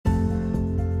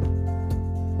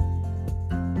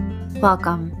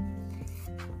Welcome.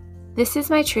 This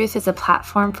Is My Truth is a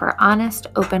platform for honest,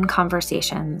 open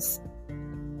conversations.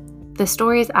 The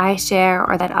stories I share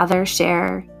or that others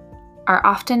share are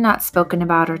often not spoken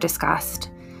about or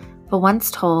discussed, but once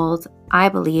told, I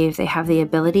believe they have the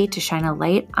ability to shine a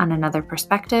light on another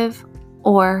perspective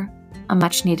or a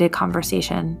much-needed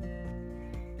conversation.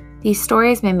 These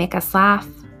stories may make us laugh,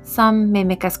 some may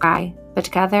make us cry, but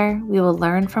together we will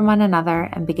learn from one another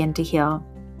and begin to heal.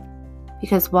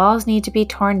 Because walls need to be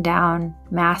torn down,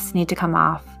 masks need to come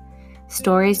off,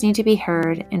 stories need to be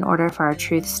heard in order for our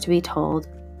truths to be told.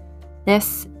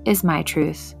 This is my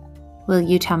truth. Will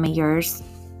you tell me yours?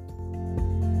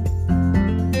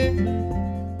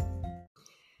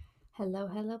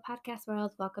 Hello, podcast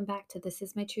world. Welcome back to This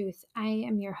Is My Truth. I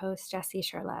am your host, Jessie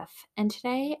Sherliff, and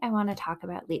today I want to talk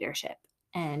about leadership.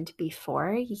 And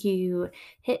before you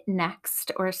hit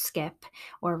next or skip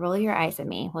or roll your eyes at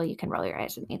me, well, you can roll your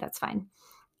eyes at me, that's fine.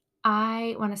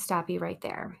 I want to stop you right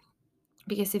there.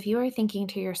 Because if you are thinking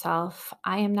to yourself,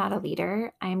 I am not a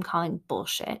leader, I am calling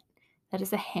bullshit. That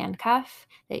is a handcuff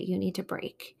that you need to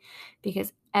break.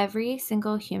 Because every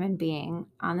single human being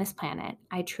on this planet,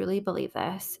 I truly believe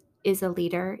this, is a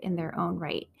leader in their own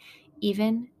right.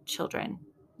 Even children.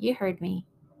 You heard me.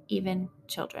 Even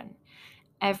children.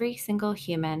 Every single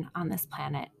human on this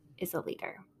planet is a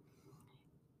leader.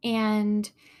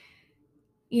 And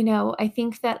I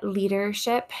think that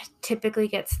leadership typically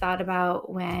gets thought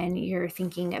about when you're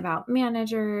thinking about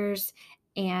managers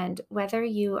and whether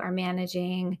you are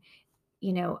managing,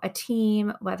 a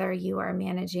team, whether you are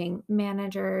managing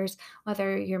managers,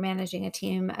 whether you're managing a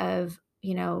team of,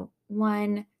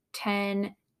 1,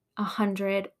 10,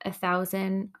 100,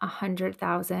 1,000,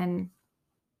 100,000,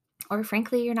 or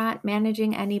frankly, you're not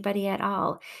managing anybody at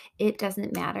all. It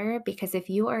doesn't matter because if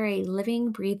you are a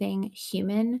living, breathing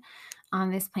human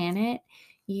on this planet,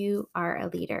 you are a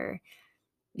leader.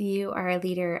 You are a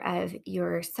leader of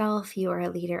yourself. You are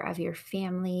a leader of your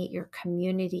family, your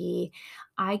community.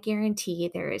 I guarantee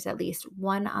there is at least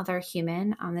one other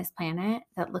human on this planet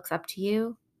that looks up to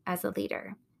you as a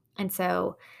leader. And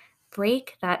so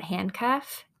break that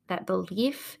handcuff, that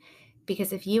belief,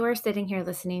 because if you are sitting here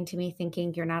listening to me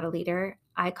thinking you're not a leader,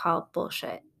 I call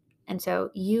bullshit. And so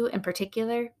you in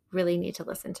particular really need to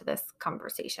listen to this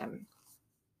conversation.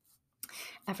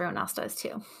 Everyone else does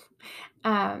too.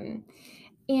 And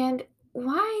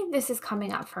why this is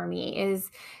coming up for me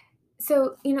is,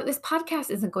 so, this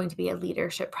podcast isn't going to be a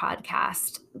leadership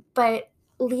podcast, but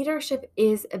leadership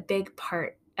is a big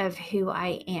part of who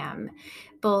I am,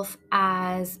 both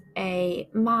as a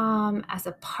mom, as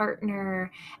a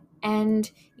partner, and,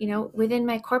 within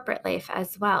my corporate life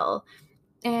as well.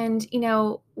 And,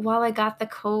 while I got the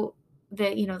quote,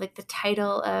 the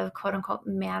title of quote unquote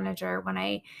manager when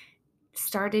I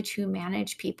started to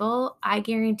manage people, I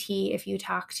guarantee if you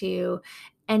talk to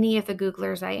any of the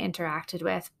Googlers I interacted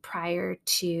with prior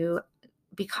to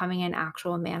becoming an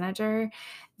actual manager,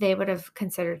 they would have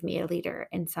considered me a leader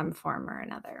in some form or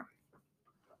another.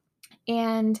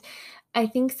 And I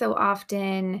think so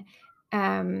often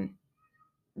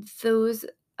those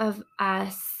of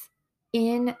us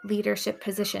in leadership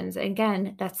positions,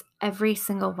 again, that's every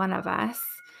single one of us,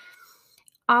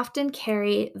 often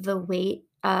carry the weight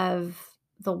of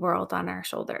the world on our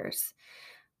shoulders.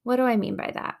 What do I mean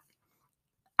by that?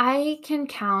 I can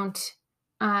count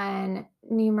on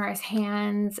numerous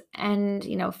hands and,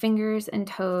 fingers and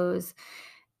toes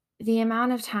the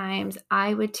amount of times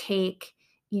I would take,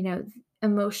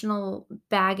 emotional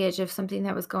baggage of something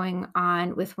that was going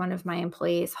on with one of my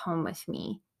employees home with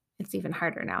me. It's even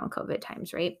harder now in COVID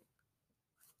times, right?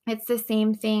 It's the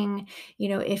same thing,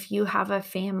 if you have a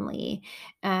family,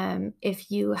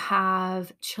 if you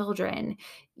have children,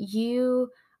 you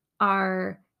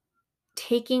are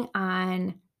taking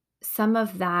on some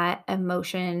of that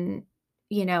emotion,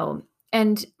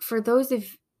 and for those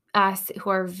of us who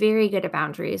are very good at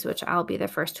boundaries, which I'll be the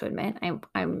first to admit,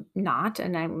 I'm not,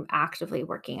 and I'm actively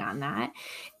working on that.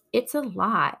 It's a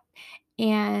lot.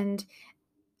 And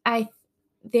I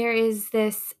there is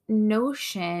this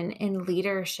notion in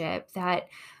leadership that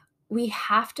we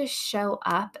have to show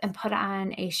up and put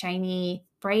on a shiny,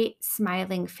 bright,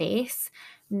 smiling face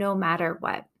no matter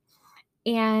what.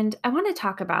 And I want to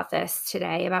talk about this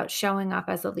today about showing up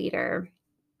as a leader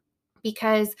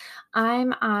because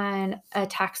I'm on a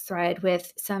text thread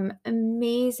with some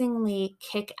amazingly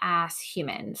kick ass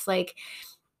humans, like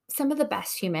some of the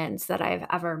best humans that I've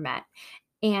ever met.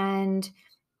 And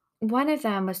one of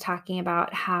them was talking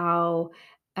about how,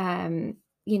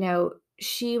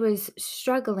 she was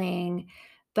struggling,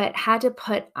 but had to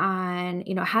put on,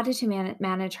 had to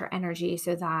manage her energy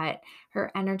so that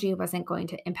her energy wasn't going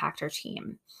to impact her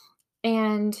team.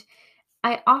 And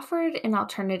I offered an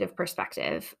alternative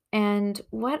perspective. And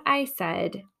what I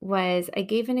said was, I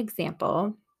gave an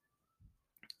example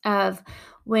of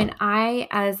when I,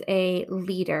 as a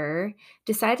leader,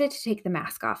 decided to take the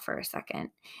mask off for a second.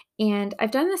 And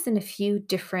I've done this in a few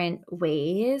different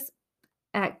ways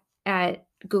at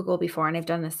Google before, and I've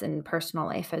done this in personal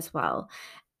life as well.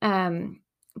 Um,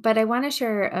 but I want to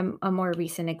share a more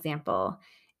recent example,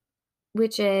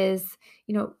 which is,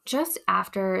 just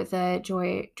after the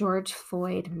George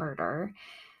Floyd murder,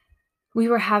 we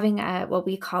were having what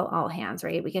we call all hands,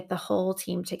 right? We get the whole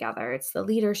team together. It's the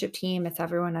leadership team, it's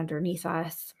everyone underneath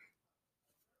us.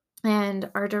 And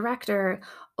our director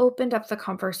opened up the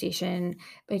conversation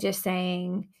by just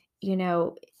saying, you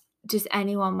know, does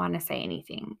anyone want to say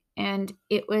anything? And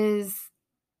it was,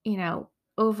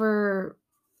 over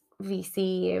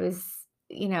VC, it was,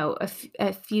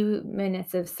 a few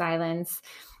minutes of silence.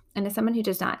 And as someone who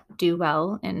does not do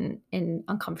well in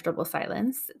uncomfortable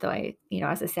silence, though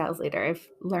as a sales leader, I've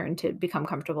learned to become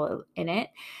comfortable in it.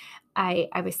 I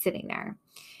was sitting there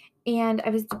and I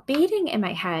was debating in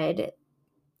my head,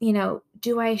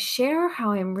 do I share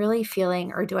how I'm really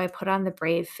feeling or do I put on the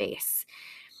brave face?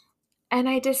 And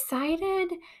I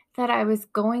decided that I was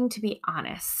going to be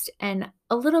honest and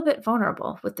a little bit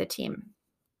vulnerable with the team.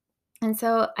 And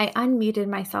so I unmuted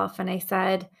myself and I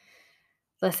said,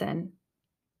 listen,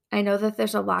 I know that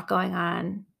there's a lot going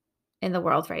on in the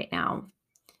world right now,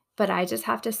 but I just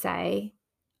have to say,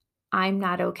 I'm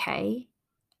not okay.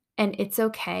 And it's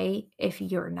okay if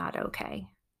you're not okay.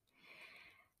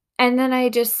 And then I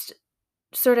just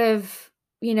sort of,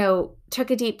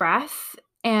 took a deep breath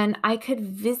and I could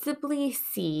visibly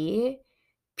see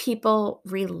people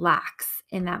relax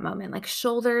in that moment. Like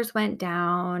shoulders went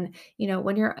down.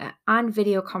 When you're on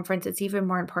video conference, it's even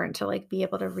more important to like be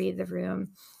able to read the room.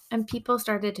 And people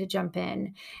started to jump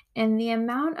in. And the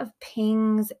amount of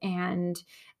pings and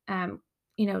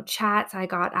chats I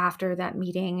got after that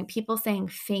meeting, people saying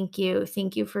thank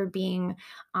you for being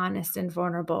honest and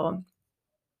vulnerable.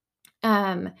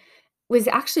 Um, was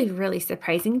actually really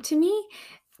surprising to me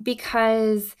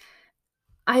because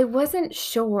I wasn't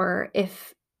sure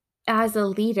if, as a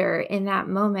leader in that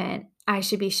moment, I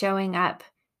should be showing up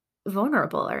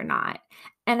vulnerable or not.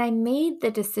 And I made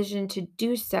the decision to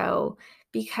do so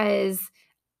because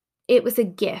it was a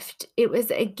gift. It was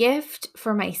a gift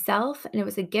for myself and it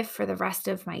was a gift for the rest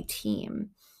of my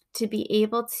team to be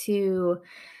able to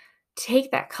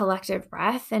take that collective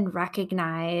breath and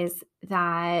recognize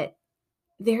that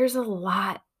there's a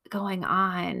lot going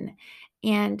on,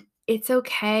 and it's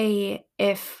okay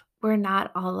if we're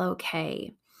not all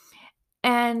okay.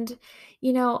 And,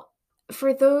 you know,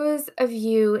 for those of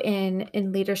you in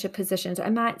leadership positions,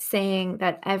 I'm not saying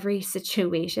that every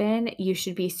situation you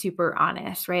should be super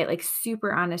honest, right? Like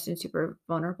super honest and super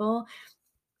vulnerable.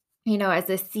 As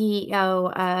a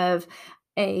CEO of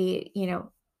a,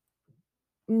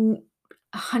 n-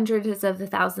 hundreds of the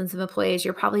thousands of employees,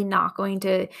 you're probably not going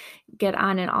to get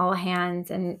on an all hands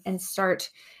and start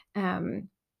um,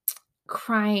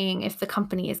 crying if the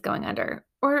company is going under,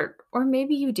 or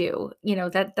maybe you do.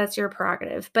 That's your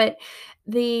prerogative. But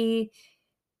the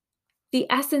the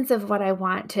essence of what I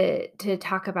want to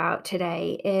talk about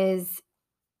today is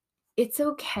it's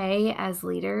okay as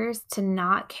leaders to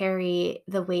not carry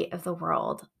the weight of the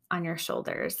world on your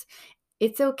shoulders.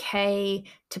 It's okay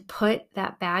to put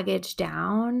that baggage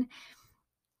down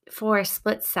for a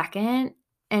split second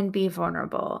and be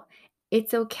vulnerable.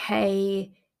 It's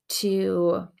okay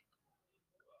to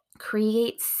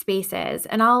create spaces.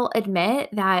 And I'll admit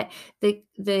that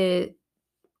the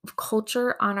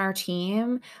culture on our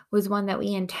team was one that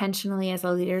we intentionally as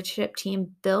a leadership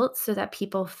team built so that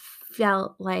people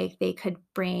felt like they could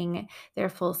bring their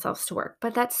full selves to work.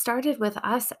 But that started with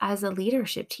us as a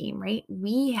leadership team, right?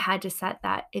 We had to set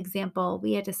that example,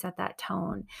 we had to set that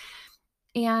tone.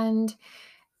 And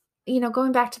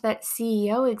going back to that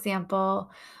CEO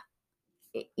example,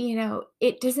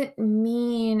 it doesn't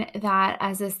mean that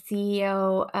as a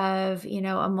CEO of,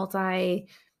 a multi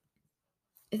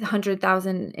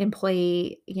 100,000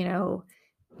 employee,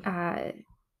 uh,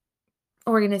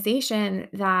 organization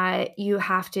that you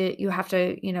have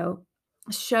to,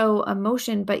 show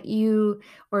emotion, but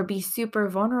or be super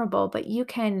vulnerable, but you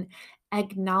can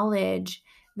acknowledge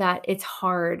that it's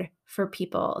hard for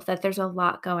people, that there's a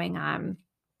lot going on.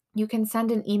 You can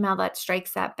send an email that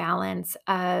strikes that balance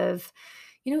of,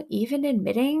 even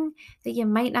admitting that you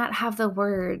might not have the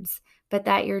words, but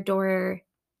that your door,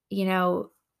 you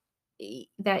know,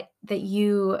 that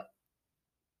you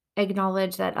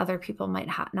acknowledge that other people might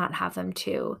not have them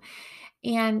too.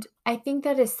 And I think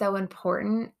that is so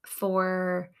important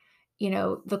for,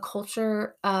 the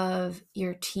culture of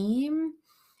your team.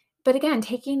 But again,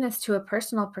 taking this to a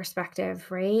personal perspective,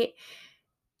 right?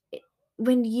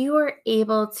 When you are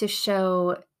able to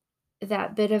show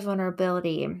that bit of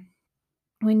vulnerability,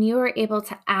 when you are able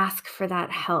to ask for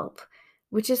that help,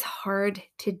 which is hard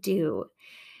to do,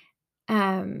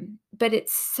 but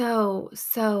it's so,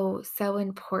 so, so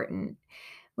important.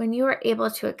 When you are able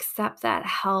to accept that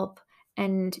help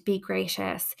and be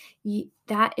gracious,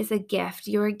 that is a gift.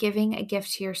 You are giving a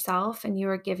gift to yourself, and you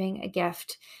are giving a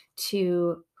gift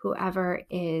to whoever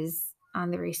is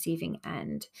on the receiving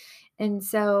end. And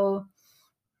so,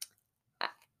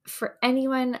 for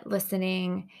anyone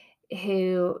listening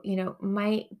who,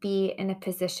 might be in a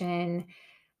position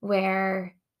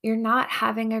where you're not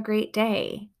having a great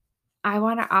day, I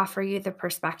want to offer you the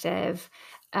perspective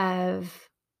of,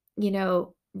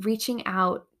 reaching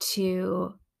out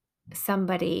to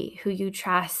somebody who you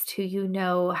trust,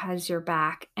 who has your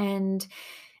back, and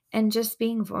just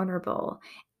being vulnerable,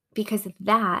 because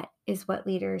that is what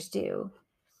leaders do.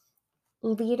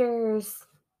 Leaders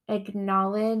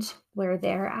acknowledge where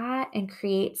they're at and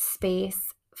create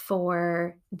space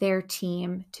for their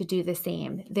team to do the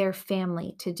same, their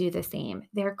family to do the same,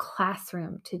 their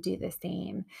classroom to do the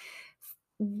same.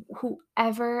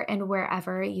 Whoever and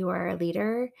wherever you are a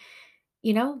leader,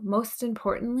 most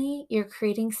importantly, you're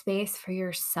creating space for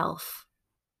yourself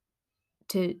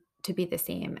to be the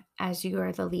same as you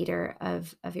are the leader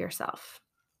of yourself.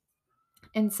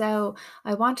 And so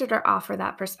I wanted to offer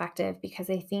that perspective because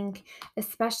I think,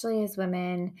 especially as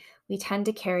women, we tend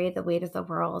to carry the weight of the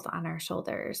world on our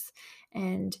shoulders.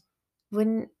 And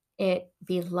wouldn't it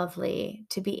be lovely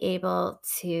to be able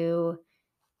to,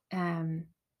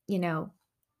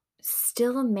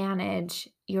 still manage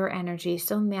your energy,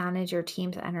 still manage your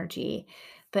team's energy,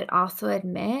 but also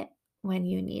admit when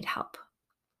you need help?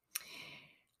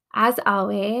 As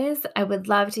always, I would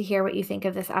love to hear what you think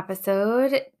of this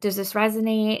episode. Does this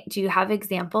resonate? Do you have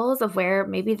examples of where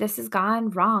maybe this has gone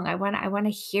wrong? I want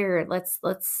to hear.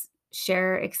 Let's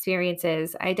share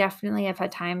experiences. I definitely have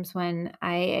had times when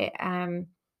I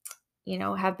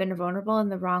have been vulnerable in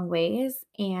the wrong ways,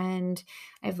 and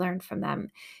I've learned from them.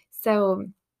 So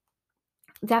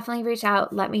definitely reach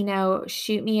out. Let me know.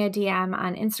 Shoot me a DM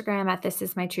on Instagram at This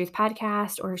Is My Truth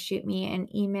Podcast, or shoot me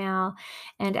an email.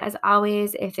 And as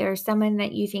always, if there's someone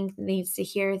that you think needs to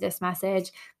hear this message,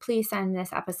 please send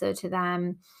this episode to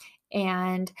them.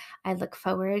 And I look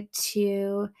forward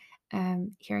to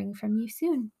hearing from you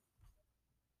soon.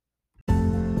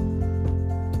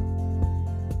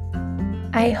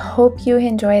 I hope you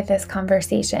enjoyed this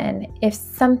conversation. If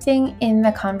something in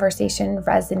the conversation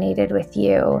resonated with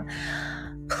you,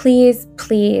 please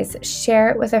share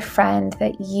it with a friend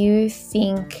that you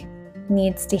think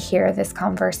needs to hear this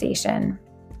conversation.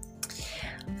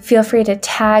 Feel free to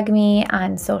tag me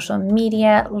on social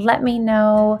media. Let me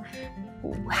know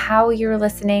how you're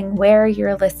listening, where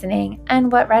you're listening,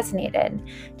 and what resonated.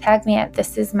 Tag me at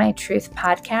This Is My Truth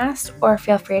Podcast, or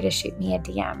feel free to shoot me a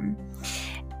DM.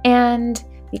 And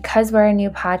because we're a new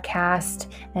podcast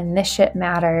and this shit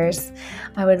matters,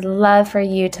 I would love for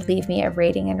you to leave me a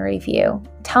rating and review.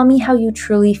 Tell me how you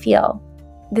truly feel.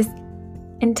 This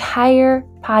entire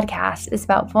podcast is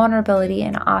about vulnerability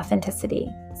and authenticity.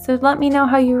 So let me know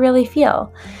how you really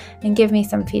feel and give me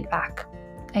some feedback.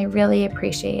 I really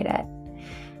appreciate it.